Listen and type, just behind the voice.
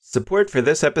Support for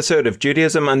this episode of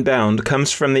Judaism Unbound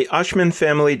comes from the Oshman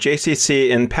Family JCC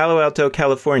in Palo Alto,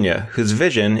 California, whose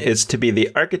vision is to be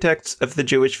the architects of the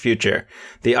Jewish future.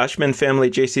 The Oshman Family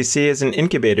JCC is an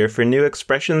incubator for new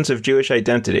expressions of Jewish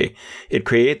identity. It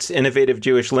creates innovative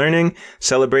Jewish learning,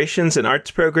 celebrations, and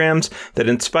arts programs that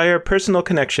inspire personal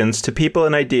connections to people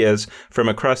and ideas from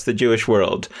across the Jewish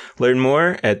world. Learn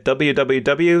more at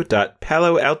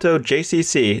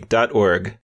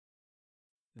www.paloaltojcc.org.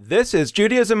 This is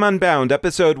Judaism Unbound,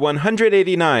 episode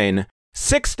 189,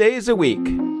 6 days a week.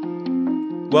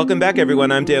 Welcome back,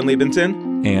 everyone. I'm Dan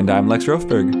Liebenson. And I'm Lex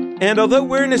Rothberg. And although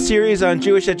we're in a series on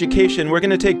Jewish education, we're going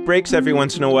to take breaks every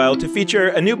once in a while to feature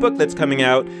a new book that's coming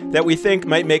out that we think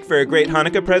might make for a great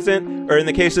Hanukkah present, or in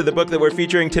the case of the book that we're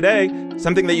featuring today,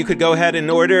 something that you could go ahead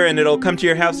and order and it'll come to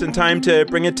your house in time to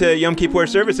bring it to Yom Kippur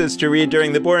services to read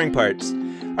during the boring parts.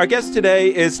 Our guest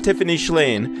today is Tiffany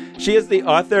Shlain. She is the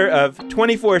author of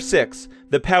 24/6,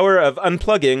 The Power of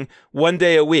Unplugging One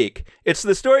Day a Week. It's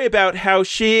the story about how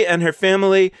she and her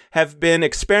family have been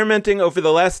experimenting over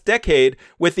the last decade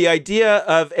with the idea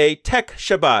of a tech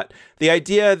Shabbat. The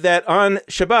idea that on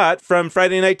Shabbat, from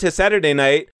Friday night to Saturday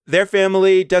night, their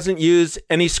family doesn't use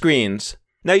any screens.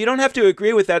 Now, you don't have to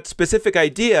agree with that specific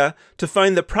idea to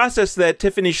find the process that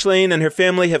Tiffany Shlain and her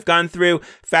family have gone through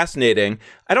fascinating.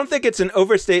 I don't think it's an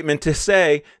overstatement to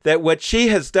say that what she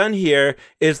has done here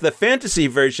is the fantasy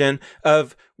version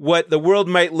of what the world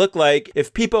might look like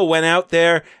if people went out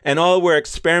there and all were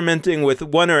experimenting with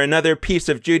one or another piece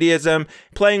of Judaism,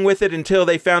 playing with it until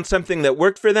they found something that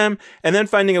worked for them, and then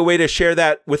finding a way to share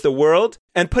that with the world,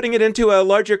 and putting it into a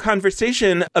larger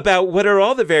conversation about what are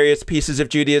all the various pieces of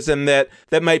Judaism that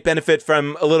might benefit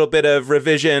from a little bit of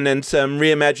revision and some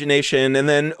reimagination, and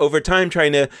then over time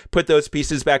trying to put those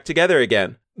pieces back together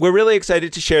again. We're really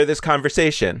excited to share this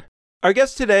conversation. Our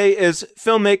guest today is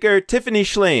filmmaker Tiffany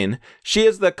Shlain. She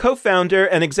is the co-founder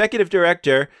and executive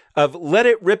director of Let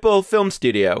It Ripple Film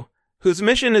Studio, whose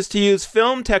mission is to use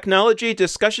film technology,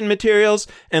 discussion materials,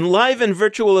 and live and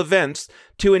virtual events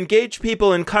to engage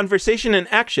people in conversation and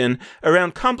action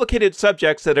around complicated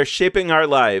subjects that are shaping our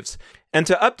lives, and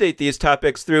to update these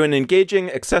topics through an engaging,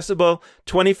 accessible,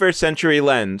 21st century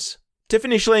lens.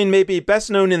 Tiffany Shlain may be best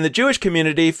known in the Jewish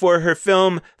community for her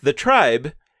film The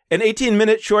Tribe, an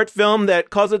 18-minute short film that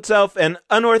calls itself an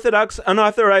unorthodox,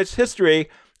 unauthorized history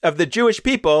of the Jewish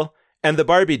people and the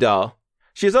Barbie doll.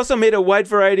 She has also made a wide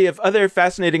variety of other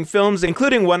fascinating films,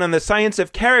 including one on the science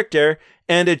of character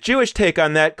and a Jewish take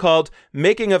on that called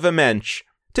Making of a Mensch.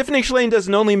 Tiffany Shlain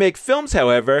doesn't only make films,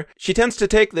 however. She tends to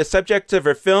take the subjects of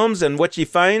her films and what she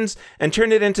finds and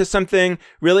turn it into something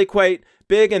really quite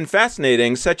big and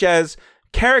fascinating, such as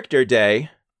Character Day,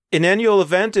 an annual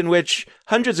event in which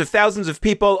hundreds of thousands of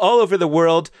people all over the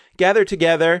world gather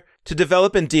together to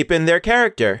develop and deepen their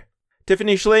character.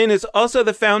 Tiffany Shlain is also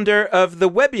the founder of the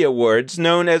Webby Awards,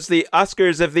 known as the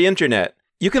Oscars of the Internet.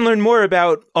 You can learn more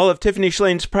about all of Tiffany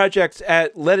Shlain's projects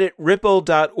at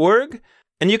letitripple.org,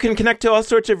 and you can connect to all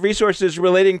sorts of resources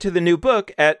relating to the new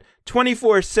book at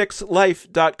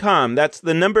 246life.com. That's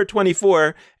the number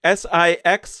 24,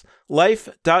 SIX,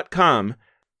 life.com.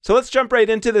 So let's jump right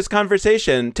into this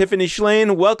conversation. Tiffany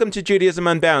Shlain, welcome to Judaism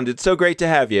Unbound. It's so great to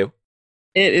have you.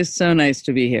 It is so nice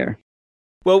to be here.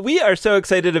 Well, we are so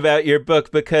excited about your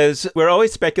book because we're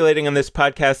always speculating on this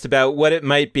podcast about what it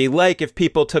might be like if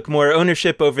people took more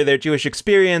ownership over their Jewish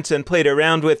experience and played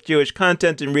around with Jewish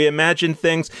content and reimagined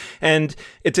things. And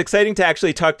it's exciting to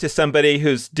actually talk to somebody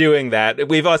who's doing that.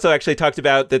 We've also actually talked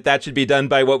about that should be done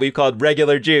by what we've called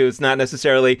regular Jews, not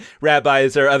necessarily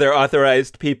rabbis or other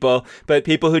authorized people, but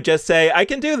people who just say, I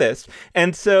can do this.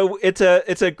 And so it's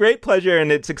a great pleasure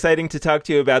and it's exciting to talk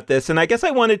to you about this. And I guess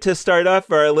I wanted to start off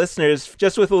for our listeners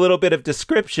just with a little bit of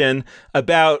description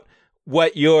about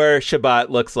what your Shabbat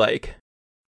looks like.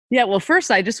 Yeah, well,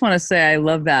 first, I just want to say I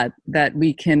love that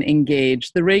we can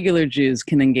engage, the regular Jews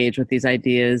can engage with these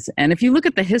ideas. And if you look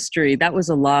at the history, that was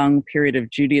a long period of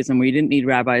Judaism where you didn't need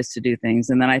rabbis to do things.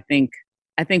 And then I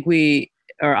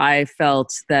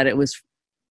felt that it was,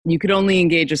 you could only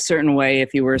engage a certain way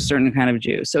if you were a certain kind of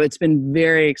Jew. So it's been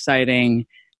very exciting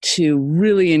to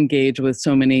really engage with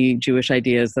so many Jewish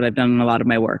ideas that I've done in a lot of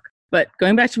my work. But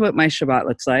going back to what my Shabbat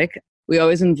looks like, we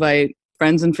always invite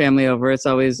friends and family over. It's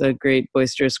always a great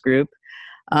boisterous group.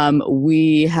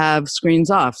 We have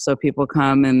screens off, so people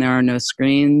come and there are no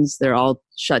screens. They're all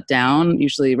shut down,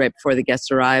 usually right before the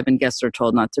guests arrive, and guests are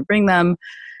told not to bring them.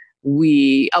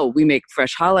 We make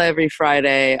fresh challah every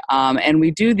Friday, and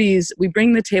we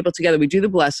bring the table together. We do the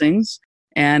blessings,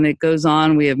 and it goes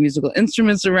on. We have musical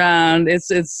instruments around. It's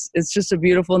just a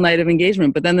beautiful night of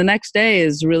engagement. But then the next day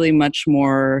is really much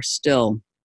more still.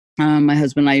 My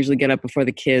husband and I usually get up before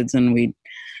the kids and we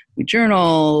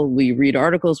journal, we read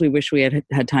articles we wish we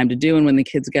had time to do. And when the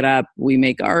kids get up, we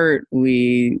make art,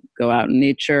 we go out in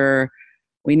nature,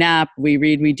 we nap, we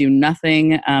read, we do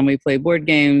nothing. We play board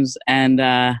games. And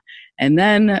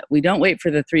then we don't wait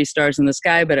for the 3 stars in the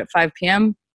sky, but at 5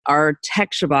 p.m., our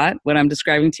tech Shabbat, what I'm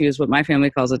describing to you is what my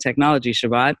family calls a technology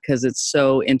Shabbat, because it's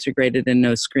so integrated and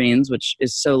no screens, which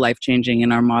is so life-changing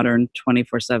in our modern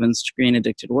 24/7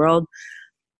 screen-addicted world.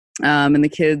 And the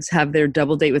kids have their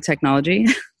double date with technology.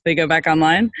 They go back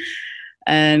online,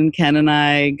 and Ken and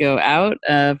I go out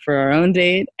for our own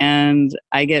date, and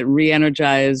I get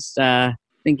re-energized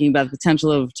thinking about the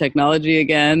potential of technology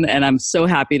again. And I'm so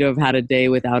happy to have had a day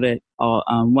without it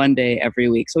one day every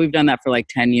week. So we've done that for like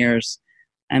 10 years.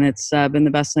 And it's been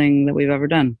the best thing that we've ever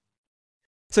done.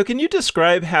 So can you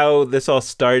describe how this all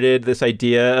started, this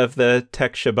idea of the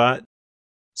Tech Shabbat?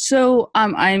 So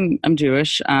I'm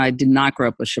Jewish. I did not grow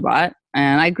up with Shabbat.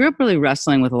 And I grew up really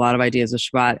wrestling with a lot of ideas of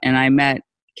Shabbat. And I met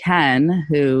Ken,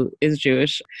 who is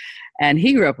Jewish, and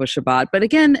he grew up with Shabbat. But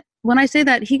again, when I say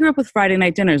that, he grew up with Friday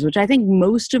night dinners, which I think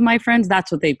most of my friends,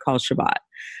 that's what they'd call Shabbat.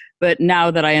 But now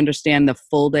that I understand the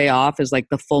full day off is like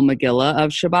the full Megillah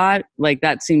of Shabbat, like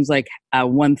that seems like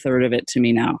 1/3 of it to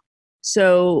me now.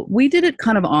 So we did it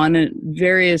kind of on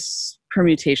various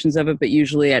permutations of it, but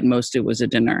usually at most it was a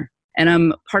dinner. And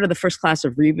I'm part of the first class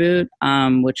of Reboot,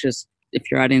 which is, if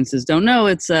your audiences don't know,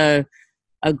 it's a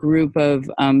group of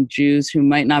Jews who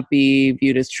might not be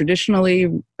viewed as traditionally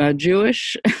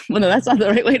Jewish. Well, no, that's not the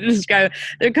right way to describe it.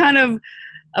 They're kind of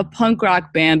a punk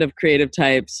rock band of creative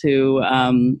types who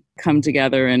come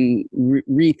together and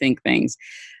rethink things.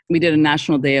 We did a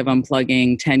national day of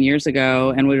unplugging 10 years ago,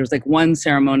 and it was like one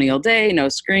ceremonial day, no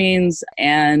screens.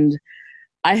 And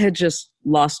I had just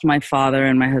lost my father,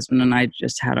 and my husband and I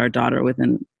just had our daughter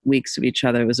within weeks of each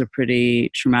other. It was a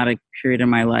pretty traumatic period in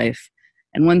my life.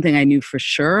 And one thing I knew for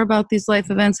sure about these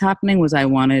life events happening was I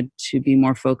wanted to be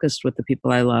more focused with the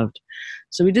people I loved.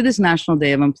 So we did this national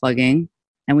day of unplugging,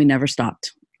 and we never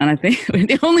stopped. And I think we're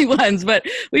the only ones, but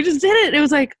we just did it. It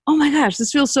was like, oh my gosh,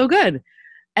 this feels so good.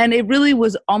 And it really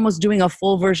was almost doing a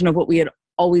full version of what we had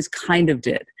always kind of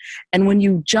did. And when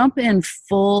you jump in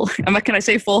full, can I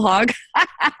say full hog?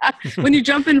 When you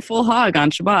jump in full hog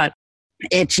on Shabbat,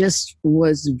 it just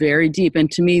was very deep.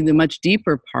 And to me, the much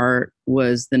deeper part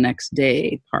was the next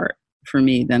day part for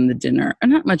me than the dinner. Or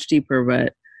not much deeper,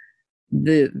 but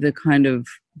the kind of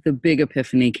the big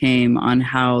epiphany came on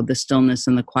how the stillness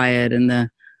and the quiet and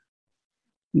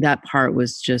that part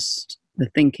was just the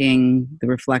thinking, the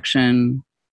reflection.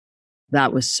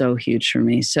 That was so huge for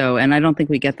me. So, and I don't think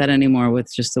we get that anymore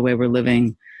with just the way we're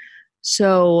living.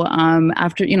 So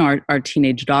after, our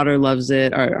teenage daughter loves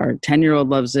it. Our 10-year-old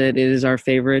loves it. It is our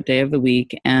favorite day of the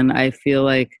week. And I feel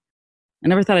like I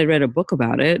never thought I'd read a book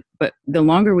about it, but the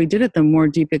longer we did it, the more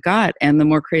deep it got and the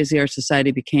more crazy our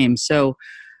society became. So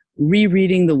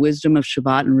rereading the wisdom of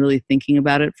Shabbat and really thinking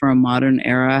about it for a modern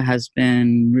era has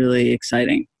been really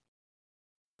exciting.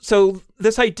 So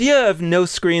this idea of no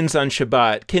screens on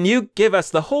Shabbat, can you give us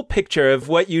the whole picture of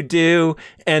what you do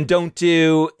and don't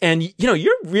do? And,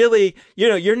 you're really,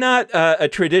 you're not a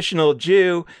traditional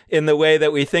Jew in the way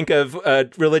that we think of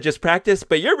religious practice,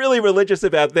 but you're really religious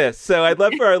about this. So I'd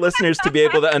love for our listeners to be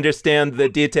able to understand the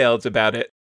details about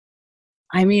it.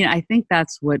 I mean, I think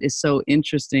that's what is so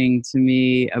interesting to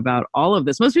me about all of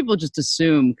this. Most people just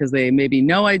assume, because they maybe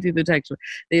know I do the text,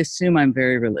 they assume I'm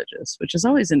very religious, which is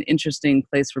always an interesting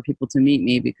place for people to meet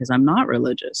me because I'm not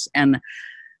religious. And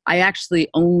I actually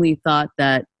only thought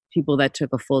that people that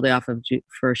took a full day off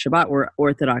for Shabbat were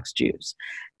Orthodox Jews.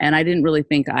 And I didn't really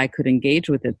think I could engage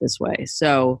with it this way.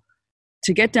 So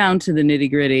to get down to the nitty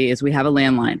gritty is we have a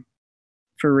landline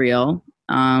for real.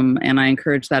 And I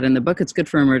encourage that in the book. It's good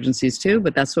for emergencies too,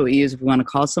 but that's what we use if we want to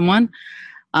call someone.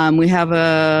 We have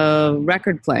a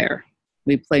record player.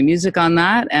 We play music on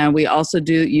that. And we also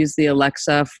do use the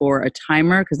Alexa for a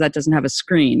timer because that doesn't have a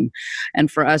screen.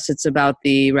 And for us, it's about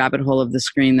the rabbit hole of the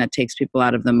screen that takes people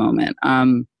out of the moment.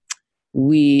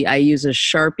 I use a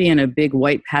Sharpie and a big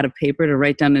white pad of paper to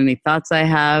write down any thoughts I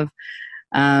have.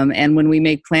 And when we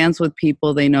make plans with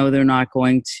people, they know they're not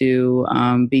going to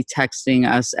be texting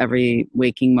us every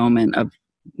waking moment of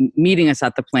meeting us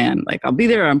at the plan. Like, I'll be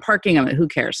there, I'm parking, who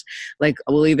cares? Like,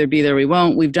 we'll either be there or we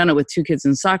won't. We've done it with 2 kids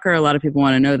in soccer. A lot of people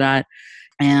want to know that.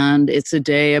 And it's a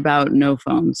day about no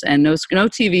phones and no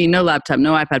TV, no laptop,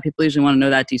 no iPad. People usually want to know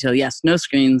that detail. Yes, no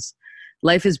screens.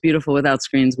 Life is beautiful without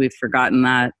screens. We've forgotten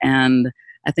that. And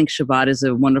I think Shabbat is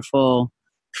a wonderful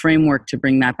framework to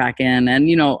bring that back in. And,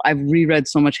 I've reread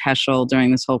so much Heschel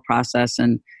during this whole process,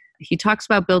 and he talks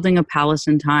about building a palace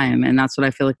in time. And that's what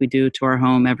I feel like we do to our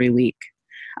home every week.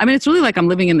 I mean, it's really like I'm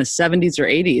living in the 70s or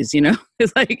 80s, you know?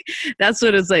 It's like, that's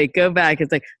what it's like. Go back.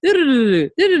 It's like,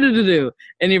 do-do-do-do-do-do-do-do.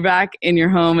 And you're back in your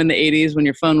home in the 80s when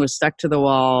your phone was stuck to the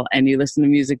wall and you listen to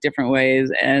music different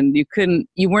ways, and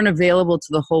you weren't available to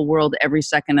the whole world every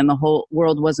second, and the whole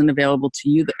world wasn't available to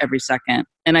you every second.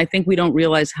 And I think we don't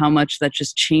realize how much that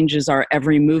just changes our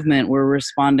every movement. We're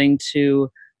responding to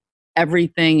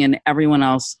everything and everyone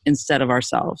else instead of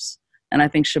ourselves. And I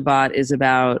think Shabbat is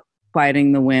about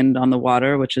quieting the wind on the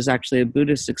water, which is actually a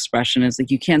Buddhist expression. It's like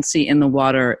you can't see in the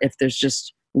water if there's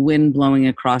just wind blowing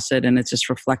across it and it's just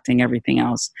reflecting everything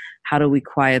else. How do we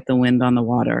quiet the wind on the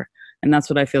water? And that's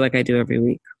what I feel like I do every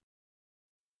week.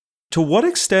 To what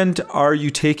extent are you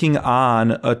taking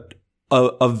on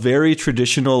a very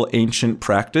traditional ancient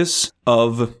practice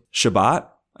of Shabbat?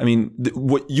 I mean,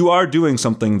 what you are doing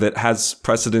something that has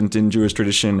precedent in Jewish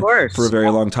tradition for a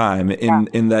very long time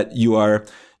in that you are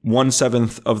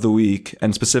 1/7 of the week,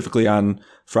 and specifically on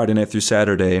Friday night through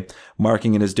Saturday,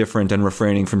 marking it as different and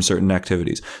refraining from certain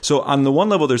activities. So on the one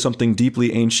level, there's something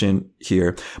deeply ancient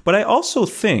here. But I also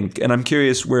think, and I'm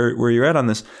curious where you're at on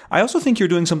this, I also think you're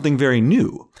doing something very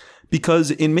new.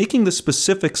 Because in making the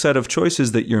specific set of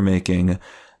choices that you're making,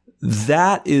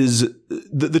 that is,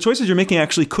 the choices you're making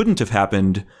actually couldn't have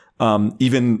happened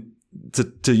even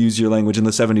to use your language in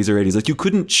the 70s or 80s. Like you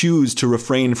couldn't choose to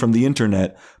refrain from the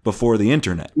internet before the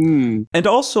internet. And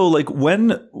also like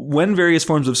when various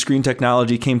forms of screen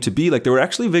technology came to be, like there were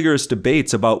actually vigorous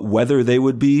debates about whether they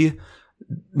would be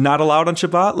not allowed on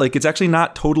Shabbat. Like it's actually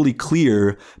not totally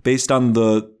clear based on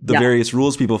the various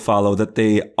rules people follow that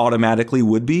they automatically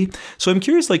would be. So I'm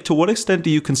curious, like to what extent do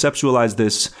you conceptualize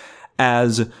this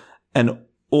as an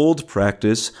old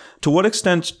practice? To what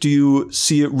extent do you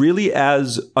see it really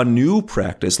as a new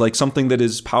practice, like something that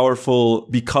is powerful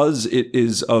because it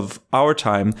is of our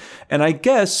time? And I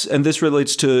guess, and this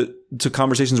relates to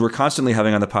conversations we're constantly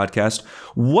having on the podcast,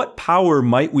 what power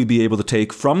might we be able to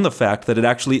take from the fact that it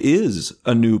actually is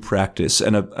a new practice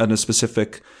and a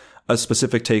specific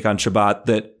take on Shabbat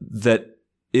that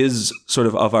is sort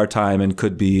of our time and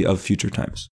could be of future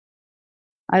times?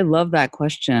 I love that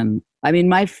question. I mean,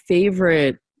 my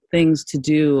favorite things to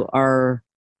do are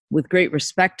with great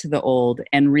respect to the old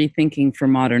and rethinking for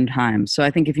modern times. So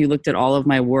I think if you looked at all of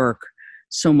my work,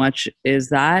 so much is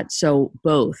that. So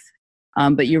both.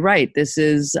 But you're right. This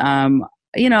is,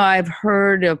 I've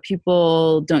heard of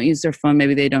people don't use their phone.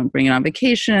 Maybe they don't bring it on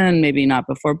vacation, maybe not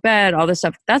before bed, all this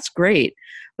stuff. That's great.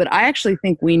 But I actually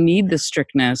think we need the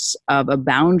strictness of a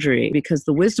boundary, because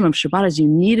the wisdom of Shabbat is you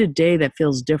need a day that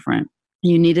feels different.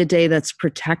 You need a day that's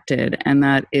protected and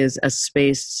that is a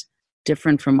space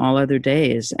different from all other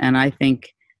days. And I think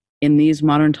in these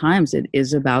modern times, it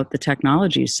is about the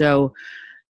technology. So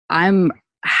I'm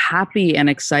happy and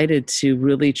excited to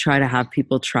really try to have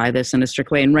people try this in a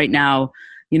strict way. And right now,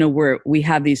 we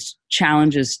have these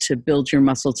challenges to build your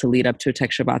muscle to lead up to a Tech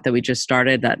Shabbat that we just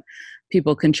started that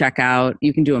people can check out.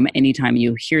 You can do them anytime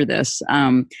you hear this.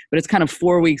 But it's kind of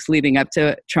 4 weeks leading up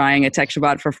to trying a Tech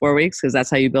Shabbat for 4 weeks, because that's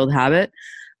how you build habit.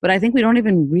 But I think we don't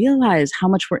even realize how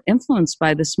much we're influenced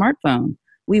by the smartphone.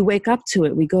 We wake up to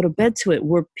it. We go to bed to it.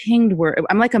 We're pinged.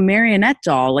 I'm like a marionette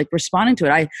doll, like responding to it.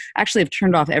 I actually have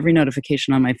turned off every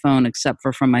notification on my phone except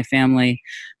for from my family,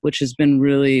 which has been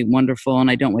really wonderful.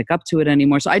 And I don't wake up to it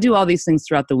anymore. So I do all these things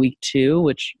throughout the week too,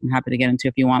 which I'm happy to get into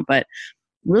if you want. But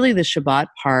really the Shabbat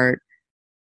part,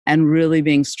 and really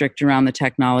being strict around the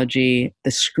technology,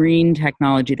 the screen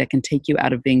technology that can take you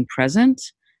out of being present,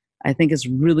 I think is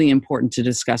really important to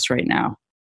discuss right now.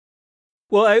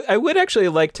 Well, I would actually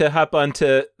like to hop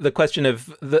onto the question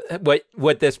of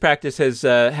what this practice has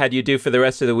had you do for the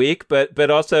rest of the week,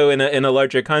 but also in a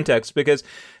larger context, because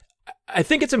I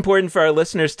think it's important for our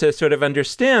listeners to sort of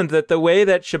understand that the way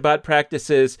that Shabbat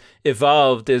practices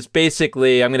evolved is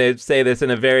basically, I'm going to say this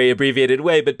in a very abbreviated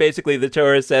way, but basically the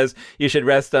Torah says you should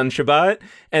rest on Shabbat.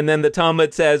 And then the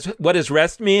Talmud says, what does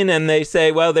rest mean? And they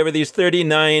say, well, there were these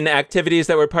 39 activities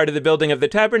that were part of the building of the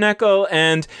tabernacle,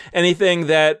 and anything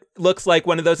that looks like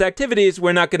one of those activities,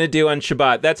 we're not going to do on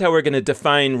Shabbat. That's how we're going to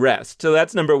define rest. So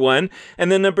that's number one.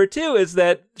 And then number two is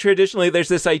that traditionally there's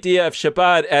this idea of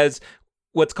Shabbat as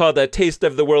what's called a taste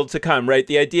of the world to come, right?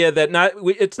 The idea that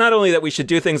it's not only that we should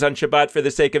do things on Shabbat for the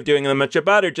sake of doing them on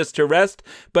Shabbat or just to rest,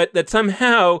 but that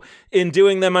somehow in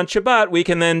doing them on Shabbat, we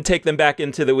can then take them back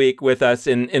into the week with us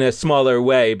in a smaller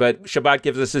way. But Shabbat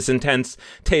gives us this intense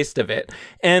taste of it.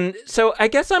 And so I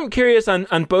guess I'm curious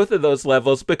on both of those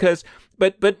levels, because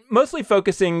but mostly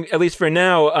focusing, at least for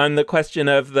now, on the question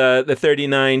of the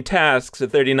 39 tasks, the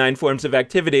 39 forms of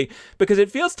activity, because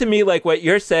it feels to me like what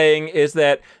you're saying is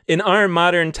that in our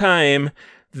modern time,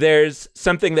 there's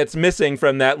something that's missing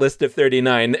from that list of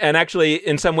 39. And actually,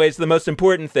 in some ways, the most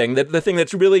important thing, that the thing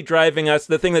that's really driving us,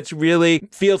 the thing that's really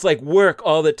feels like work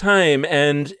all the time.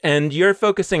 And you're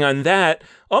focusing on that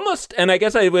almost. And I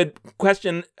guess I would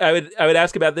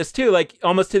ask about this too, like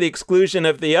almost to the exclusion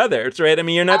of the others, right? I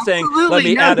mean, you're not saying, let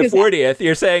me add a 40th.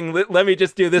 You're saying, let me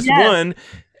just do this one.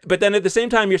 But then at the same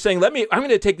time, you're saying, I'm going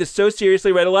to take this so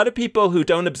seriously, right? A lot of people who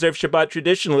don't observe Shabbat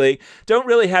traditionally don't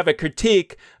really have a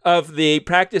critique of the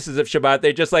practices of Shabbat.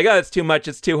 They're just like, oh, it's too much.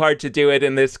 It's too hard to do it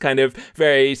in this kind of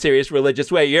very serious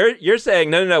religious way. You're saying,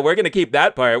 no, we're going to keep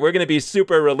that part. We're going to be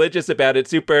super religious about it,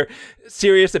 super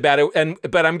serious about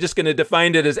it. But I'm just going to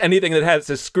define it as anything that has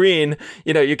a screen,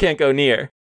 you can't go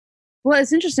near. Well,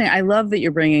 it's interesting. I love that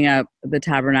you're bringing up the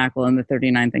tabernacle and the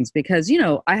 39 things because,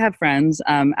 I have friends,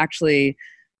 actually,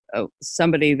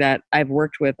 somebody that I've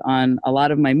worked with on a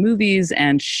lot of my movies,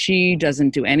 and she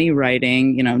doesn't do any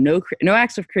writing, no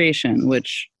acts of creation,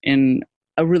 which in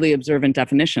a really observant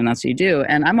definition, that's what you do.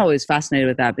 And I'm always fascinated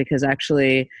with that because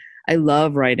actually I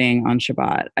love writing on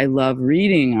Shabbat. I love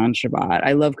reading on Shabbat.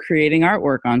 I love creating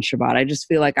artwork on Shabbat. I just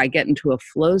feel like I get into a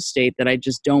flow state that I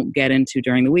just don't get into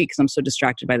during the week because I'm so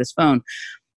distracted by this phone.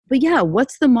 But yeah,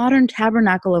 what's the modern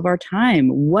tabernacle of our time?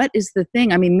 What is the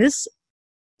thing? I mean, this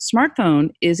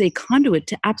smartphone is a conduit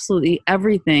to absolutely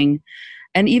everything.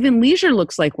 And even leisure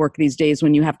looks like work these days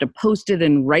when you have to post it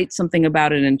and write something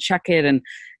about it and check it. And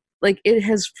like it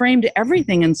has framed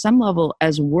everything in some level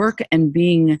as work and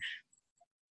being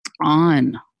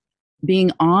on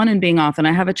and being off. And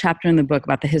I have a chapter in the book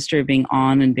about the history of being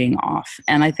on and being off.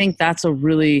 And I think that's a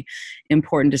really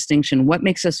important distinction. What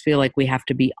makes us feel like we have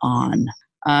to be on?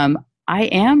 I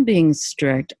am being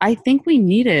strict. I think we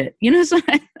need it.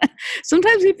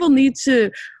 Sometimes people need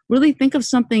to really think of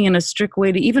something in a strict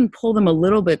way to even pull them a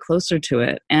little bit closer to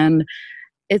it. And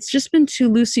it's just been too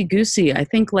loosey-goosey. I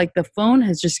think like the phone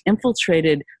has just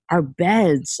infiltrated our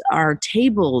beds, our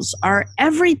tables, our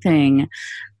everything,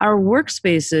 our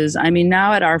workspaces. I mean,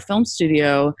 now at our film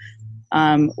studio,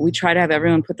 we try to have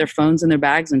everyone put their phones in their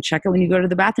bags and check it when you go to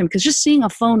the bathroom because just seeing a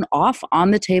phone off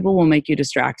on the table will make you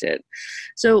distracted.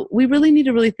 So we really need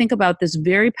to really think about this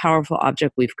very powerful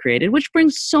object we've created, which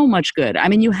brings so much good. I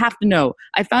mean, you have to know,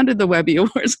 I founded the Webby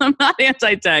Awards. I'm not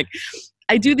anti-tech.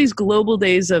 I do these global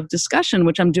days of discussion,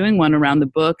 which I'm doing one around the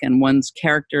book and one's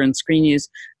character and screen use.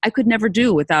 I could never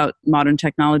do without modern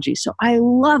technology. So I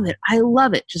love it. I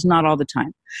love it, just not all the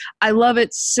time. I love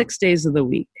it 6 days of the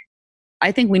week.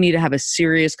 I think we need to have a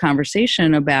serious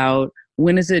conversation about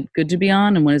when is it good to be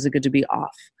on and when is it good to be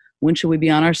off? When should we be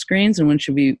on our screens and when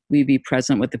should we be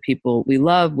present with the people we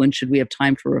love? When should we have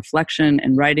time for reflection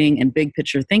and writing and big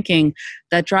picture thinking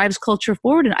that drives culture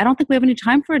forward? And I don't think we have any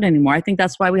time for it anymore. I think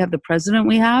that's why we have the president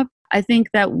we have. I think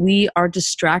that we are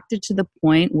distracted to the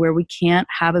point where we can't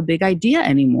have a big idea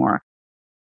anymore.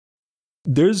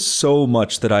 There's so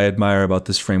much that I admire about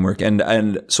this framework.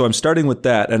 And so I'm starting with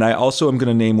that. And I also am going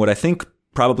to name what I think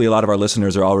probably a lot of our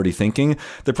listeners are already thinking.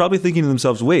 They're probably thinking to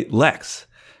themselves, wait, Lex,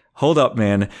 hold up,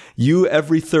 man. You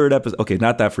every third episode, okay,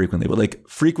 not that frequently, but like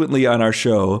frequently on our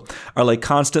show are like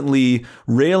constantly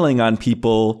railing on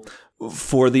people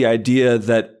for the idea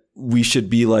that we should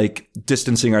be like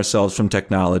distancing ourselves from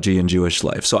technology in Jewish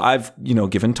life. So I've,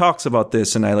 given talks about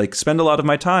this and I like spend a lot of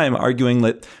my time arguing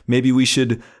that maybe we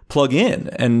should plug in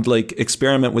and like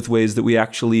experiment with ways that we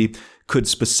actually could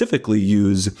specifically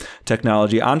use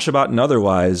technology on Shabbat and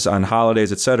otherwise on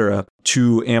holidays, etc.,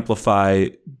 to amplify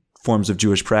forms of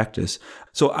Jewish practice.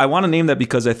 So I want to name that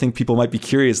because I think people might be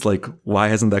curious, like, why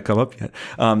hasn't that come up yet?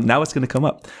 Now it's going to come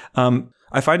up.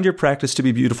 I find your practice to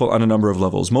be beautiful on a number of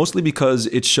levels, mostly because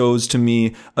it shows to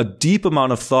me a deep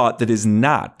amount of thought that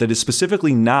is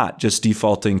specifically not just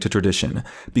defaulting to tradition.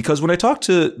 Because when I talk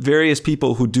to various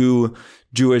people who do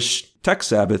Jewish tech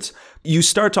Sabbats, you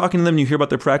start talking to them, you hear about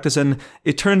their practice, and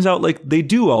it turns out like they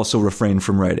do also refrain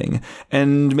from writing.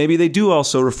 And maybe they do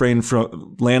also refrain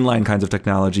from landline kinds of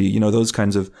technology, those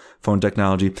kinds of phone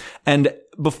technology. And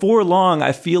before long,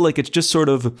 I feel like it's just sort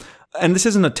of, and this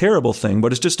isn't a terrible thing,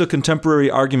 but it's just a contemporary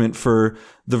argument for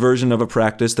the version of a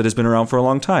practice that has been around for a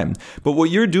long time. But what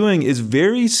you're doing is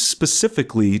very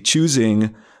specifically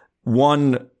choosing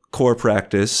one core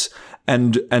practice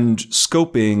and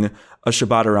scoping a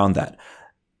Shabbat around that.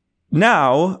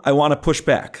 Now, I want to push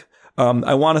back.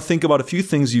 I want to think about a few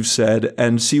things you've said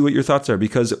and see what your thoughts are,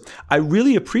 because I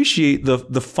really appreciate the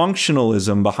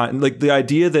functionalism behind, like the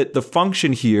idea that the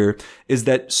function here is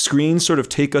that screens sort of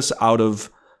take us out of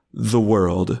the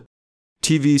world.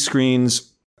 TV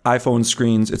screens iPhone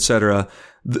screens, etc.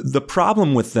 The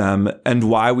problem with them and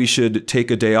why we should take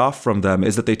a day off from them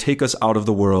is that they take us out of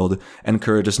the world and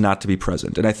encourage us not to be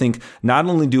present. And I think not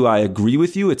only do I agree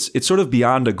with you, it's sort of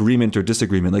beyond agreement or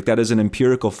disagreement. Like that is an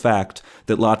empirical fact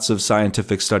that lots of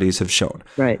scientific studies have shown.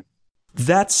 Right.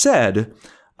 That said,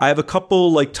 I have a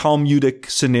couple like Talmudic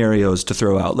scenarios to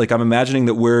throw out. Like I'm imagining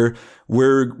that we're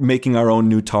making our own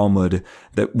new Talmud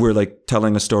that we're like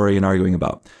telling a story and arguing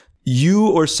about. You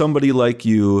or somebody like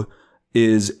you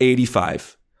is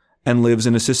 85 and lives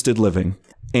in assisted living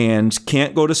and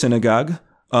can't go to synagogue.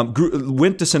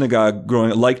 Went to synagogue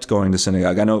liked going to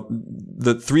synagogue. I know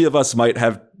the three of us might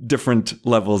have different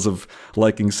levels of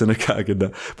liking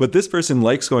synagogue, but this person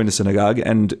likes going to synagogue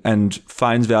and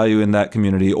finds value in that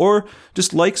community, or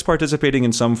just likes participating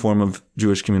in some form of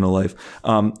Jewish communal life.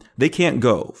 They can't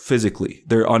go physically;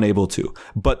 they're unable to.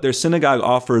 But their synagogue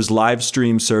offers live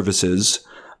stream services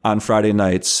on Friday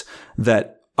nights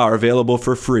that are available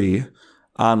for free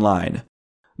online.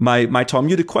 My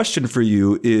Talmudic question for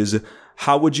you is: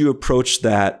 how would you approach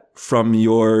that from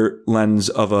your lens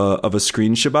of a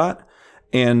screen Shabbat?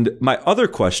 And my other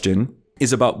question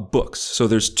is about books. So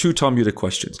there's two Talmudic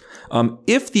questions.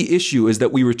 If the issue is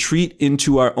that we retreat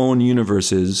into our own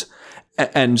universes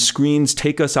and screens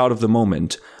take us out of the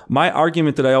moment, my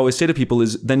argument that I always say to people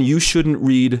is then you shouldn't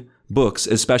read books,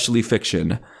 especially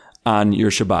fiction, on your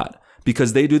Shabbat,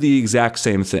 because they do the exact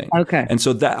same thing. Okay. And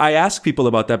so that I ask people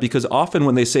about that because often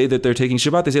when they say that they're taking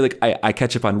Shabbat, they say like, I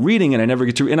catch up on reading and I never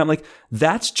get to read. And I'm like,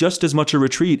 that's just as much a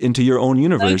retreat into your own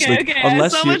universe. Okay, like, okay.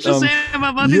 Unless so much to say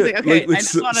about both these things. Okay.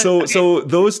 Like, so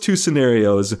those two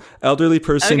scenarios, elderly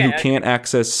person who can't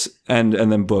access and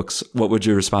then books, what would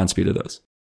your response be to those?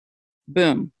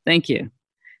 Boom. Thank you.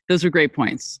 Those are great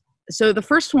points. So the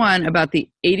first one about the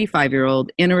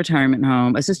 85-year-old in a retirement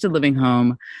home, assisted living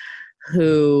home,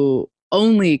 who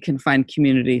only can find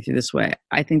community through this way.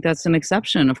 I think that's an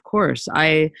exception, of course.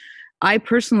 I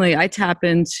personally tap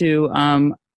into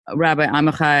Rabbi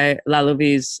Amichai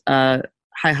Lalovi's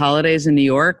High Holidays in New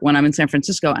York when I'm in San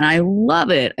Francisco, and I love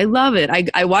it. I love it.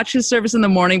 I watch his service in the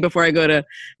morning before I go to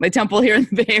my temple here in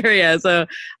the Bay Area. So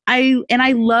I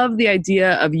love the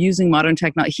idea of using modern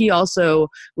technology. He also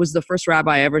was the first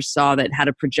rabbi I ever saw that had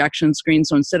a projection screen.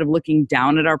 So instead of looking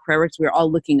down at our prayer books, we were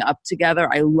all looking up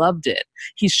together. I loved it.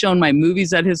 He's shown my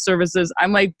movies at his services.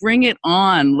 I'm like, bring it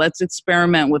on. Let's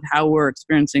experiment with how we're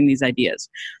experiencing these ideas.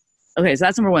 Okay, so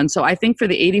that's number one. So I think for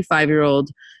the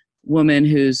 85-year-old woman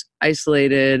who's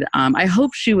isolated, I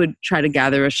hope she would try to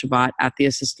gather a Shabbat at the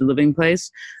assisted living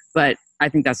place, but I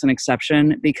think that's an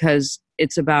exception because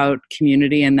it's about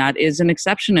community, and that is an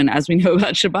exception. And as we know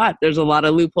about Shabbat, there's a lot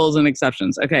of loopholes and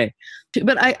exceptions. Okay,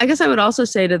 but I guess I would also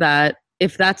say to that,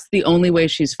 if that's the only way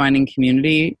she's finding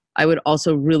community, I would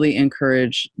also really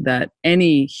encourage that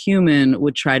any human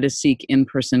would try to seek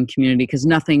in-person community because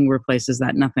nothing replaces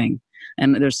that, nothing.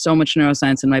 And there's so much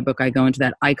neuroscience in my book. I go into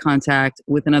that eye contact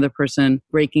with another person,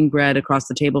 breaking bread across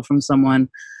the table from someone.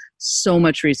 So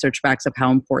much research backs up how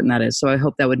important that is. So I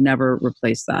hope that would never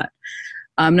replace that.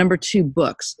 Number two,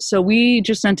 books. So we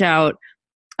just sent out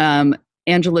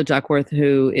Angela Duckworth,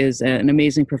 who is an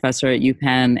amazing professor at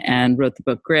UPenn and wrote the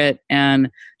book Grit. And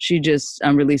she just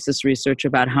released this research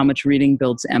about how much reading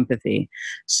builds empathy.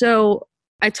 So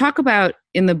I talk about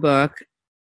in the book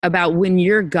about when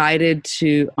you're guided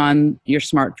to, on your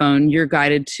smartphone, you're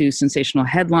guided to sensational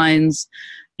headlines,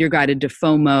 you're guided to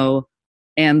FOMO,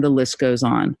 and the list goes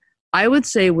on. I would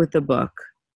say with the book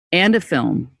and a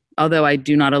film, although I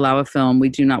do not allow a film, we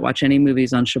do not watch any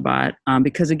movies on Shabbat,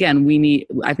 because again,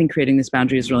 I think creating this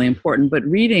boundary is really important, but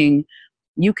reading,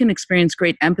 you can experience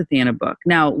great empathy in a book.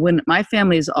 Now, when my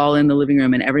family is all in the living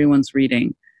room and everyone's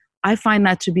reading, I find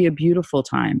that to be a beautiful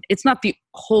time. It's not the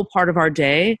whole part of our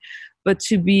day, but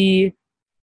to be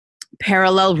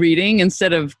parallel reading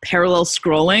instead of parallel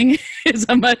scrolling is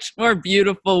a much more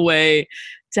beautiful way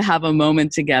to have a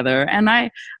moment together. And I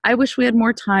wish we had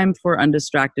more time for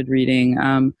undistracted reading.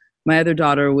 My other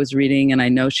daughter was reading, and I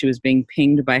know she was being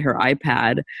pinged by her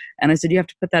iPad. And I said, you have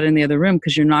to put that in the other room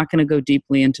because you're not going to go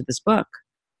deeply into this book.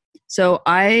 So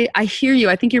I hear you.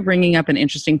 I think you're bringing up an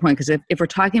interesting point because if we're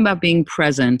talking about being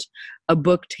present, a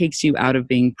book takes you out of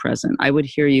being present. I would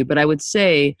hear you, but I would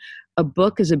say a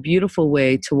book is a beautiful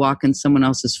way to walk in someone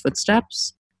else's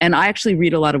footsteps. And I actually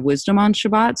read a lot of wisdom on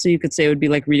Shabbat. So you could say it would be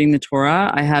like reading the Torah.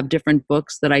 I have different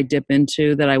books that I dip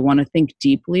into that I want to think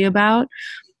deeply about.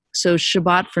 So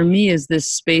Shabbat for me is this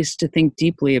space to think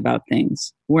deeply about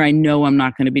things where I know I'm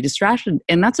not going to be distracted.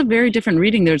 And that's a very different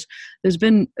reading. There's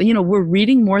been, we're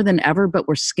reading more than ever, but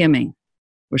we're skimming.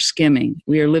 We're skimming.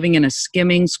 We are living in a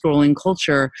skimming, scrolling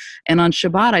culture. And on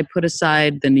Shabbat, I put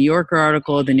aside the New Yorker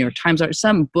article, the New York Times article,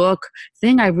 some book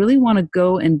thing I really want to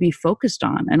go and be focused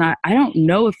on. And I don't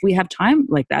know if we have time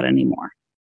like that anymore.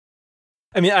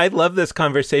 I mean, I love this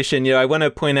conversation. I want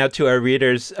to point out to our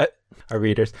readers.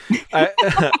 That's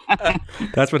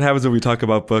what happens when we talk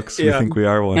about books. Yeah. We think we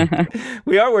are one.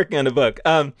 We are working on a book.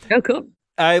 Oh, cool.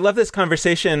 I love this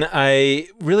conversation. I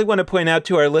really want to point out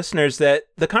to our listeners that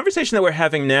the conversation that we're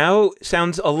having now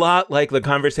sounds a lot like the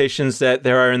conversations that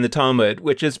there are in the Talmud,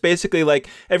 which is basically like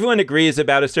everyone agrees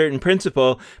about a certain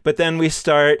principle, but then we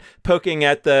start poking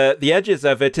at the edges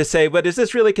of it to say, but is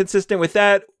this really consistent with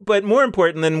that? But more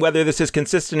important than whether this is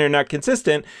consistent or not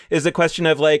consistent is the question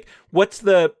of like, what's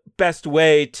the best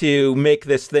way to make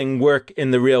this thing work in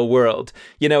the real world?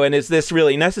 And is this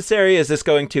really necessary? Is this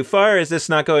going too far? Is this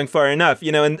not going far enough?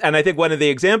 And I think one of the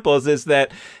examples is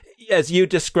that as you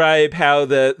describe how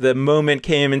the moment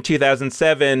came in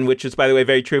 2007, which is, by the way,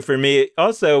 very true for me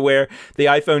also, where the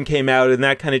iPhone came out and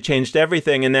that kind of changed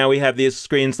everything. And now we have these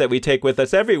screens that we take with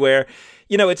us everywhere.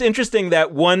 It's interesting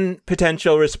that one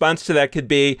potential response to that could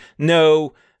be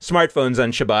no smartphones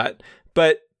on Shabbat.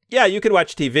 But yeah, you could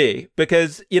watch TV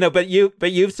because, but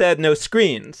you've said no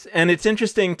screens. And it's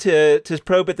interesting to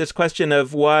probe at this question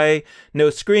of why no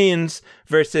screens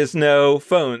versus no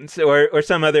phones or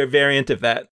some other variant of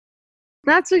that.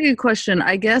 That's a good question.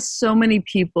 I guess so many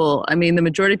people, the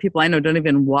majority of people I know don't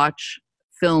even watch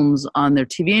films on their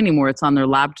TV anymore. It's on their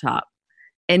laptop.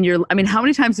 And how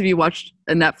many times have you watched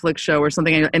a Netflix show or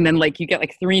something and then you get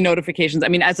 3 notifications?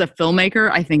 As a filmmaker,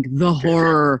 I think the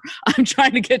horror. I'm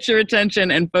trying to get your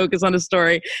attention and focus on a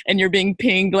story and you're being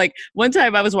pinged. One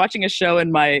time I was watching a show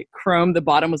and my Chrome, the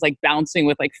bottom was bouncing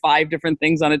with 5 different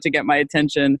things on it to get my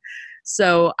attention.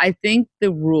 So I think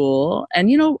the rule, and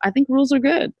I think rules are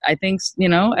good. I think,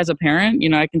 as a parent,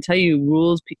 I can tell you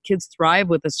rules, kids thrive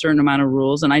with a certain amount of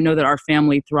rules. And I know that our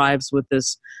family thrives with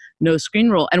this no screen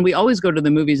rule. And we always go to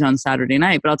the movies on Saturday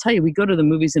night. But I'll tell you, we go to the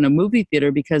movies in a movie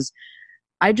theater because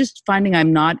I just finding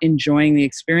I'm not enjoying the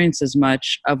experience as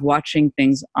much of watching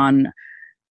things on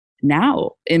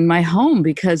now in my home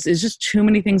because there's just too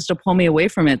many things to pull me away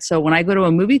from it. So when I go to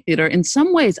a movie theater, in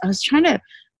some ways, I was trying to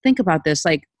think about this,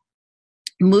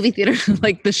 movie theater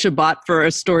like the Shabbat for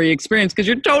a story experience because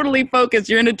you're totally focused.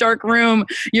 You're in a dark room.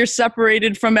 You're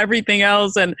separated from everything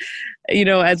else. And,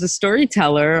 as a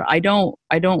storyteller, I don't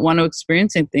want to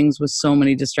experience things with so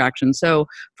many distractions. So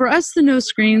for us, the no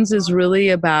screens is really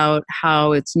about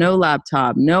how it's no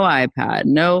laptop, no iPad,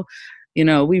 no,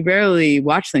 we rarely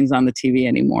watch things on the TV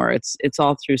anymore. It's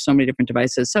all through so many different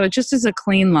devices. So it just is a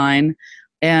clean line.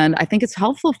 And I think it's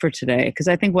helpful for today because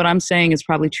I think what I'm saying is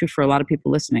probably true for a lot of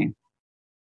people listening.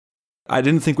 I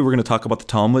didn't think we were going to talk about the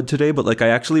Talmud today, but I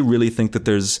actually really think that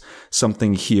there's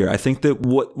something here. I think that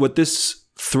what this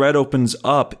thread opens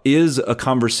up is a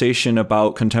conversation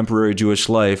about contemporary Jewish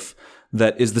life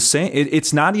that is the same.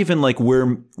 It's not even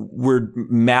we're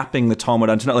mapping the Talmud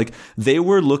onto they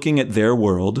were looking at their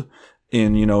world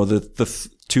in the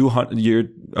 200 year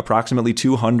approximately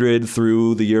 200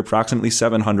 through the year approximately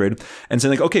 700 and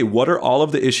saying okay, what are all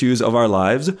of the issues of our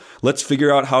lives? Let's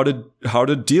figure out how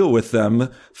to deal with them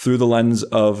through the lens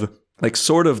of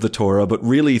sort of the Torah, but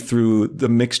really through the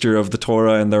mixture of the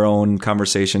Torah and their own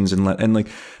conversations and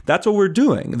that's what we're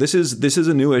doing. This is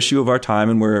a new issue of our time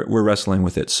and we're wrestling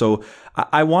with it. So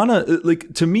I want to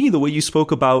to me, the way you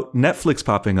spoke about Netflix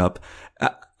popping up,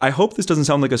 I hope this doesn't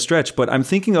sound like a stretch, but I'm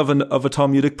thinking of a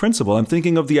Talmudic principle. I'm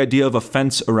thinking of the idea of a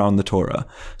fence around the Torah.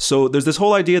 So there's this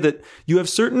whole idea that you have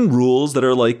certain rules that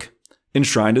are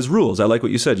enshrined as rules. I like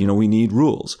what you said, we need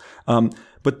rules.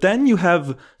 But then you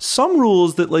have some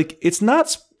rules that it's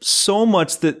not so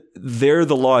much that they're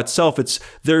the law itself. It's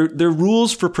they're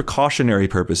rules for precautionary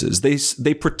purposes.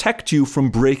 They protect you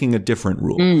from breaking a different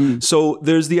rule. So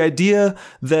there's the idea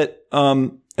that,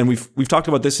 and we've talked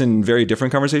about this in very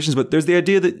different conversations, but there's the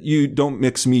idea that you don't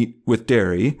mix meat with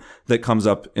dairy that comes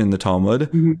up in the Talmud.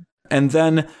 Mm-hmm. And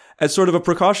then as sort of a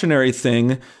precautionary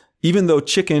thing, even though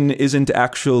chicken isn't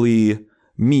actually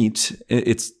meat,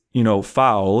 it's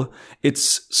fowl,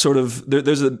 it's sort of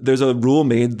there's a rule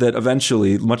made that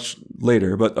eventually, much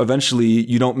later, but eventually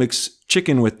you don't mix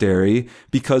chicken with dairy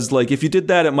because if you did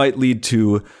that, it might lead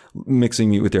to mixing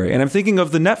meat with dairy. And I'm thinking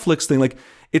of the Netflix thing,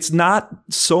 it's not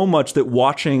so much that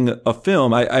watching a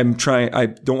film, I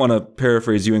don't want to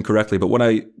paraphrase you incorrectly, but what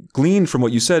I gleaned from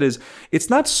what you said is it's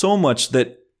not so much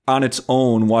that on its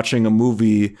own watching a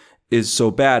movie is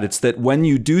so bad. It's that when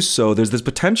you do so, there's this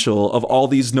potential of all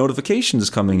these notifications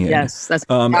coming in. Yes, that's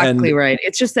exactly right.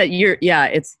 It's just that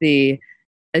it's the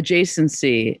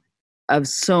adjacency of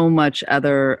so much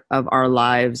other of our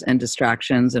lives and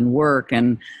distractions and work.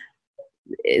 And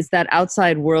is that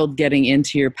outside world getting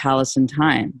into your palace in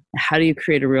time? How do you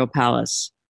create a real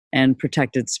palace and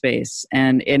protected space?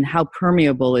 And how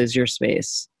permeable is your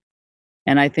space?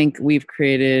 And I think we've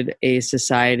created a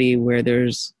society where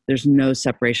there's no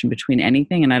separation between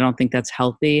anything. And I don't think that's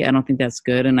healthy. I don't think that's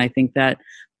good. And I think that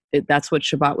that's what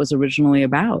Shabbat was originally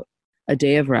about, a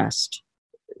day of rest.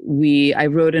 I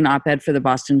wrote an op-ed for the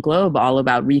Boston Globe all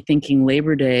about rethinking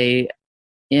Labor Day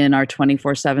in our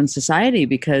 24/7 society,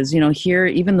 because, here,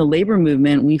 even the labor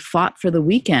movement, we fought for the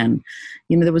weekend.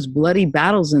 There was bloody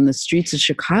battles in the streets of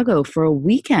Chicago for a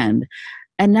weekend.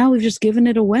 And now we've just given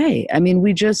it away. I mean,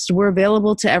 we're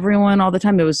available to everyone all the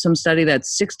time. There was some study that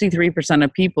 63%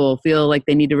 of people feel like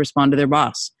they need to respond to their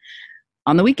boss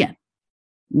on the weekend.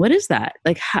 What is that?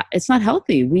 It's not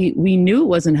healthy. We knew it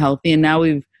wasn't healthy, and now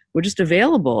we're just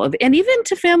available. And even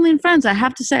to family and friends, I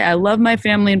have to say, I love my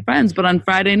family and friends, but on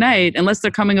Friday night, unless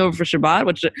they're coming over for Shabbat,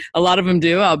 which a lot of them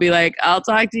do, I'll be like, I'll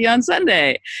talk to you on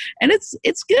Sunday. And it's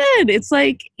good. It's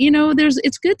like,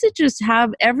 it's good to just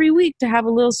have every week to have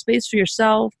a little space for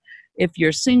yourself. If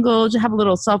you're single, just have a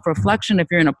little self-reflection. If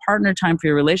you're in a partner, time for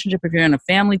your relationship. If you're in a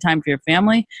family, time for your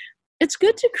family. It's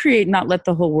good to create, not let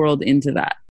the whole world into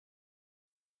that.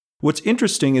 What's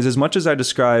interesting is, as much as I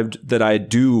described that I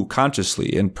do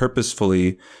consciously and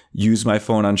purposefully use my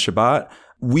phone on Shabbat,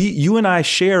 you and I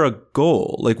share a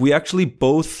goal. We actually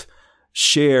both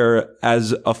share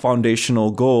as a foundational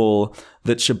goal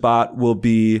that Shabbat will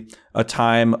be a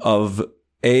time of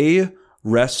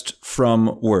rest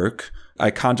from work.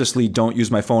 I consciously don't use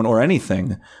my phone or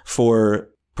anything for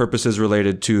purposes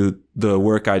related to the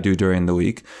work I do during the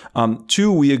week.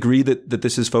 2, we agree that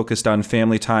this is focused on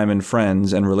family time and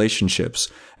friends and relationships.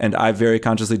 And I very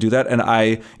consciously do that. And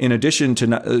I, in addition to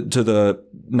the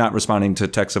not responding to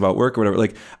texts about work or whatever,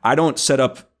 I don't set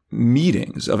up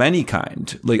meetings of any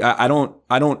kind. I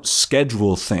don't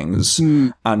schedule things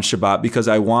on Shabbat, because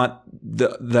I want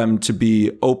them to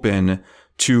be open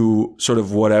to sort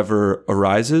of whatever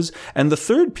arises. And the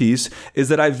third piece is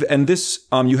that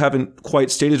you haven't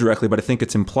quite stated directly, but I think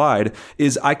it's implied,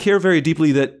 is I care very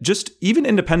deeply that, just even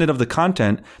independent of the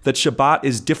content, that Shabbat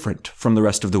is different from the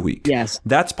rest of the week. Yes.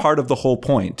 That's part of the whole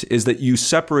point, is that you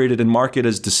separate it and mark it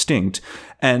as distinct.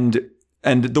 And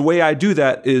the way I do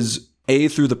that is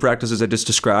through the practices I just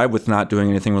described, with not doing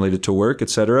anything related to work,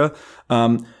 etc.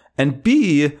 And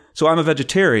B, so I'm a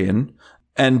vegetarian,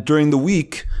 and during the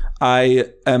week, I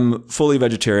am fully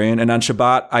vegetarian, and on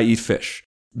Shabbat, I eat fish.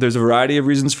 There's a variety of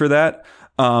reasons for that.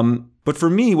 But for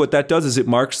me, what that does is it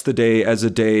marks the day as a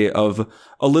day of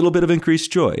a little bit of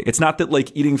increased joy. It's not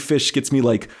that eating fish gets me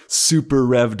super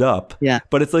revved up,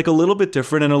 but it's a little bit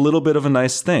different and a little bit of a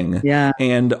nice thing. Yeah.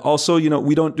 And also,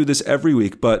 we don't do this every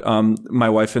week, but my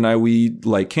wife and I, we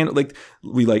light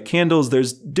candles.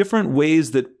 There's different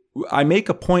ways that I make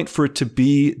a point for it to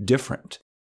be different.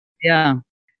 Yeah.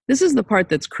 This is the part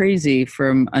that's crazy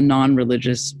from a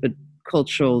non-religious but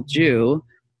cultural Jew,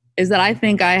 is that I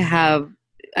think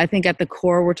at the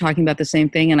core we're talking about the same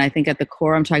thing, and I think at the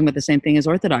core I'm talking about the same thing as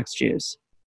Orthodox Jews.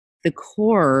 The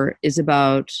core is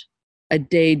about a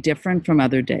day different from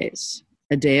other days,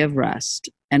 a day of rest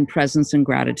and presence and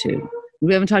gratitude.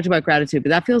 We haven't talked about gratitude, but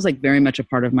that feels like very much a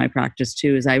part of my practice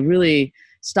too, is I really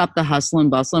stop the hustle and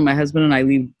bustle. And my husband and I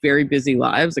lead very busy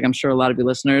lives. I'm sure a lot of your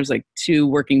listeners, 2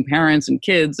 working parents and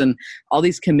kids and all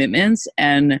these commitments.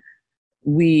 And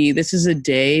this is a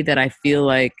day that I feel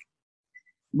like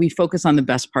we focus on the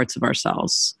best parts of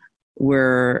ourselves.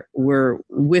 We're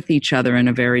with each other in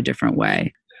a very different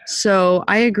way. So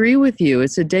I agree with you.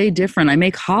 It's a day different. I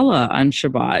make challah on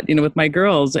Shabbat, with my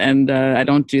girls, and I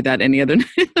don't do that any other night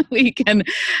of the week. And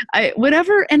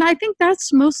whatever. And I think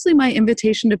that's mostly my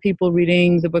invitation to people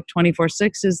reading the book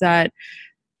 24/6, is that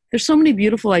there's so many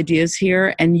beautiful ideas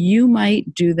here, and you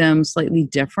might do them slightly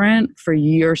different for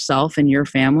yourself and your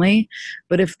family.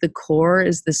 But if the core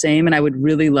is the same, and I would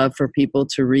really love for people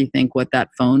to rethink what that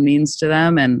phone means to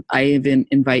them. And I even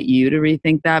invite you to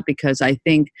rethink that, because I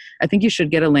think you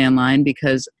should get a landline,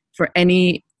 because for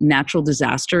any natural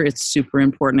disaster, it's super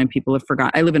important, and people have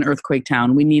forgotten. I live in earthquake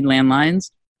town. We need landlines.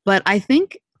 But I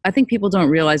think people don't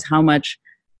realize how much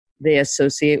they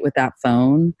associate with that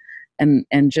phone.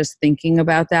 And just thinking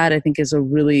about that, I think, is a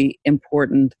really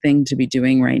important thing to be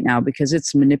doing right now, because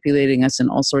it's manipulating us in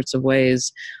all sorts of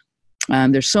ways.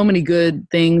 There's so many good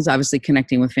things, obviously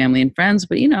connecting with family and friends,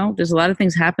 but there's a lot of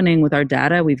things happening with our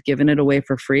data. We've given it away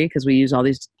for free because we use all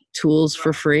these tools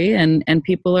for free, and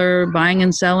people are buying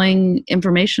and selling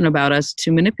information about us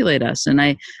to manipulate us.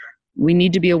 And we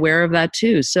need to be aware of that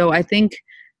too. So I think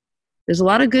there's a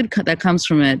lot of good that comes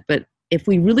from it, but if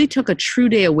we really took a true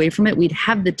day away from it, we'd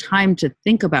have the time to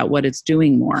think about what it's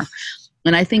doing more.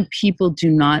 And I think people do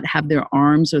not have their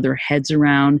arms or their heads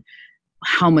around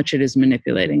how much it is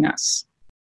manipulating us.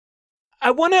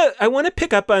 I want to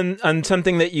pick up on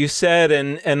something that you said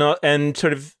and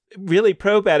sort of really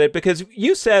probe at it, because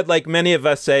you said, like many of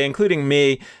us say, including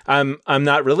me, I'm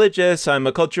not religious, I'm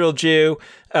a cultural Jew.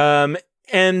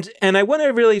 And I want to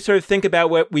really sort of think about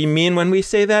what we mean when we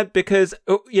say that, because,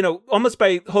 almost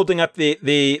by holding up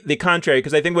the contrary,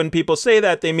 because I think when people say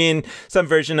that, they mean some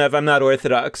version of I'm not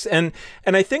Orthodox. And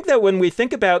I think that when we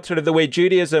think about sort of the way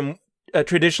Judaism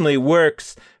traditionally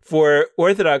works for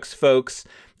Orthodox folks,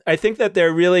 I think that there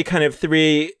are really kind of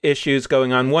three issues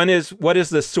going on. One is, what is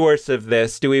the source of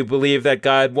this? Do we believe that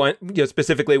God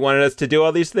specifically wanted us to do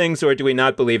all these things, or do we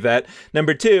not believe that?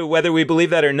 Number two, whether we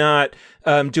believe that or not,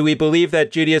 do we believe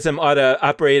that Judaism ought to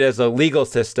operate as a legal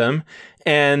system?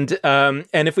 And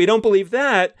if we don't believe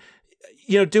that,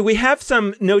 do we have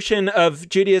some notion of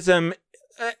Judaism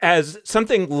as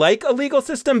something like a legal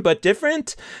system, but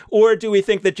different? Or do we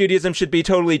think that Judaism should be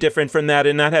totally different from that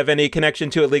and not have any connection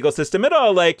to a legal system at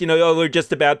all? Like, we're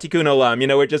just about tikkun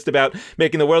olam, we're just about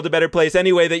making the world a better place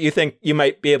any way that you think you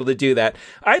might be able to do that.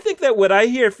 I think that what I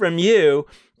hear from you,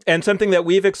 and something that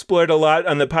we've explored a lot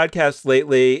on the podcast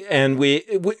lately, and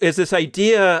is this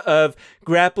idea of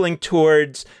grappling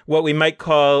towards what we might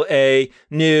call a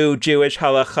new Jewish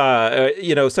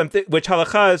halakha, something which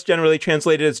halakha is generally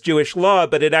translated as Jewish law,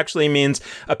 but it actually means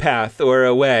a path or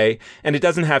a way, and it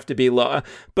doesn't have to be law.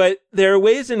 But there are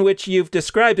ways in which you've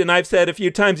described, and I've said a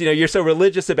few times, you're so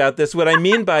religious about this. What I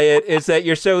mean by it is that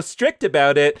you're so strict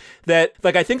about it that,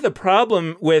 like, I think the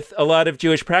problem with a lot of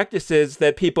Jewish practices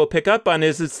that people pick up on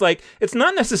is it's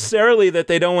not necessarily that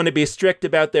they don't want to be strict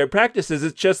about their practices.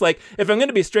 It's just like, if I'm going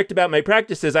to be strict about my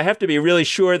practices, I have to be really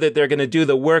sure that they're going to do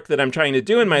the work that I'm trying to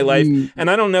do in my life. And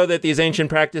I don't know that these ancient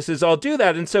practices all do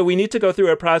that. And so we need to go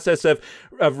through a process of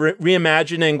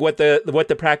reimagining what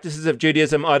the practices of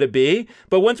Judaism ought to be.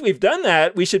 But once we've done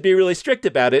that, we should be really strict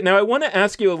about it. Now, I want to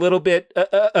ask you a little bit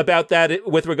about that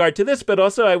with regard to this, but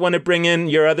also I want to bring in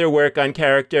your other work on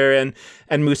character and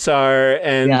Musar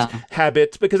and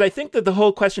habits, because I think that the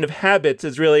whole question of habits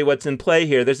is really what's in play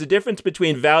here. There's a difference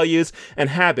between values and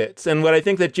habits. And what I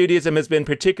think that Judaism has been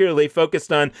particularly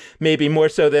focused on, maybe more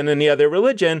so than any other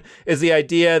religion, is the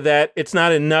idea that it's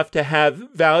not enough to have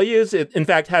values. In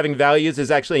fact, having values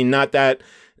is actually not that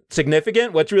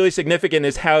significant. What's really significant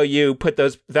is how you put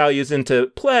those values into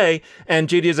play. And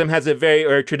Judaism has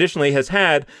traditionally has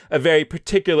had a very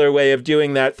particular way of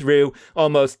doing that through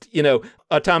almost,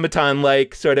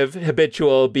 automaton-like sort of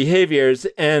habitual behaviors.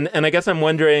 And I guess I'm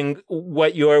wondering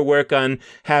what your work on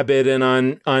habit and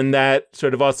on that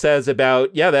sort of all says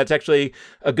about, that's actually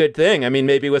a good thing. I mean,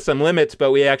 maybe with some limits,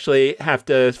 but we actually have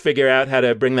to figure out how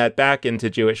to bring that back into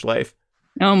Jewish life.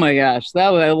 Oh my gosh,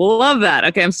 I love that.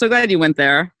 Okay, I'm so glad you went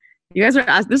there. You guys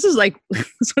are this is like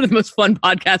sort of the most fun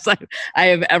podcast I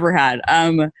have ever had. I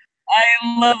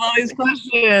love all these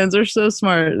questions. They're so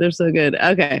smart. They're so good.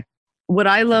 Okay. What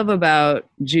I love about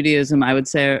Judaism, I would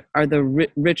say, are the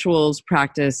rituals,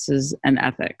 practices, and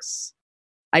ethics.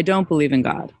 I don't believe in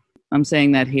God. I'm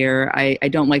saying that here. I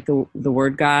don't like the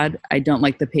word God. I don't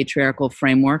like the patriarchal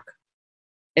framework.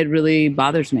 It really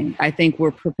bothers me. I think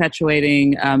we're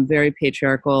perpetuating very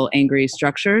patriarchal, angry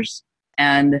structures,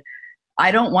 and I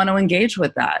don't want to engage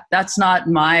with that. That's not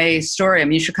my story. I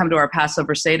mean, you should come to our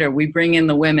Passover Seder. We bring in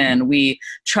the women. We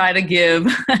try to give,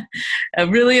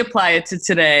 really apply it to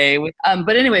today.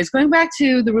 But anyways, going back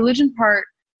to the religion part,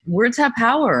 words have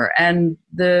power, and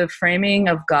the framing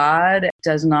of God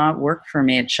does not work for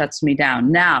me. It shuts me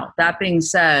down. Now, that being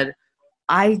said,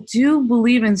 I do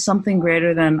believe in something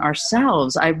greater than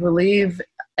ourselves. I believe,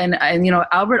 and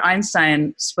Albert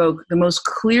Einstein spoke the most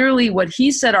clearly. What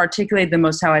he said articulated the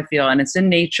most how I feel, and it's in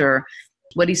nature.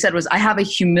 What he said was, I have a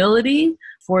humility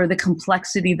for the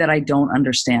complexity that I don't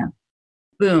understand.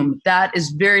 Boom. That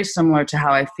is very similar to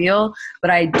how I feel,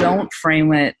 but I don't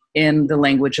frame it in the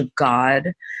language of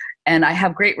God. And I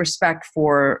have great respect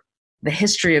for the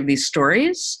history of these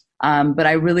stories. But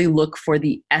I really look for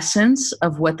the essence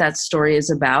of what that story is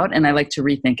about, and I like to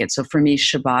rethink it. So for me,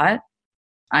 Shabbat,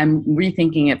 I'm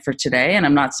rethinking it for today, and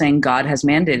I'm not saying God has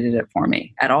mandated it for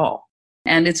me at all.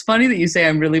 And it's funny that you say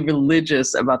I'm really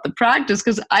religious about the practice,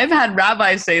 because I've had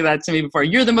rabbis say that to me before.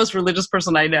 You're the most religious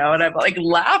person I know, and I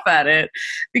laugh at it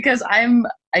because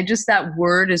that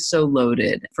word is so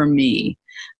loaded for me.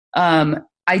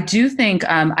 I do think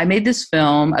I made this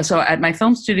film. So at my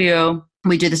film studio,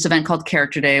 we did this event called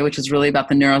Character Day, which is really about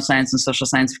the neuroscience and social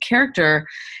science of character.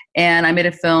 And I made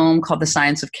a film called The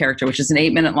Science of Character, which is an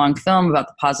 8-minute long film about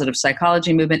the positive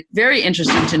psychology movement. Very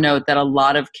interesting to note that a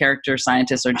lot of character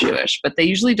scientists are Jewish, but they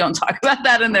usually don't talk about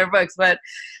that in their books. But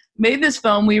made this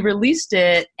film, we released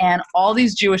it, and all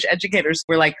these Jewish educators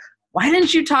were like, why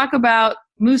didn't you talk about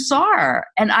Musar?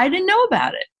 And I didn't know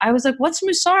about it. I was like, what's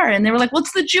Musar? And they were like,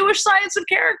 what's the Jewish science of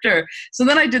character? So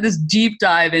then I did this deep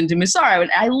dive into Musar.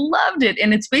 I loved it.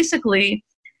 And it's basically,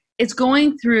 it's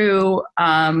going through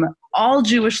all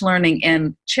Jewish learning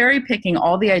and cherry picking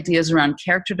all the ideas around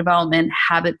character development,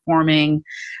 habit forming,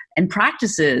 and